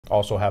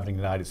Also happening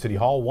tonight at City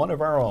Hall, one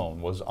of our own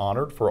was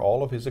honored for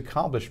all of his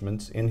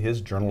accomplishments in his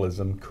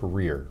journalism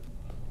career.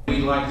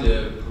 We'd like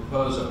to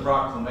propose a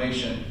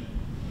proclamation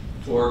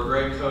for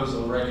Greg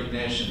Kozol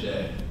Recognition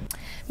Day.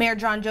 Mayor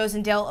John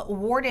Josendale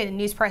awarded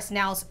News Press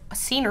Now's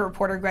senior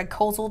reporter Greg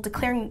Kozol,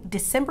 declaring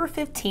December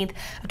 15th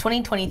of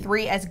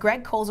 2023 as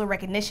Greg Kozol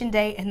Recognition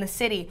Day in the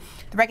city.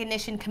 The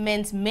recognition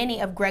commends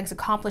many of Greg's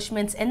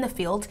accomplishments in the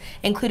field,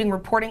 including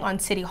reporting on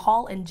City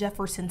Hall in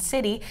Jefferson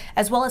City,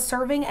 as well as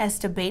serving as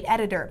debate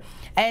editor.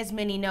 As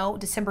many know,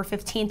 December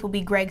 15th will be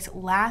Greg's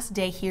last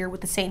day here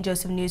with the St.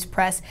 Joseph News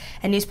Press,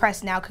 and News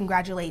Press Now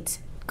congratulates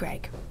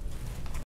Greg.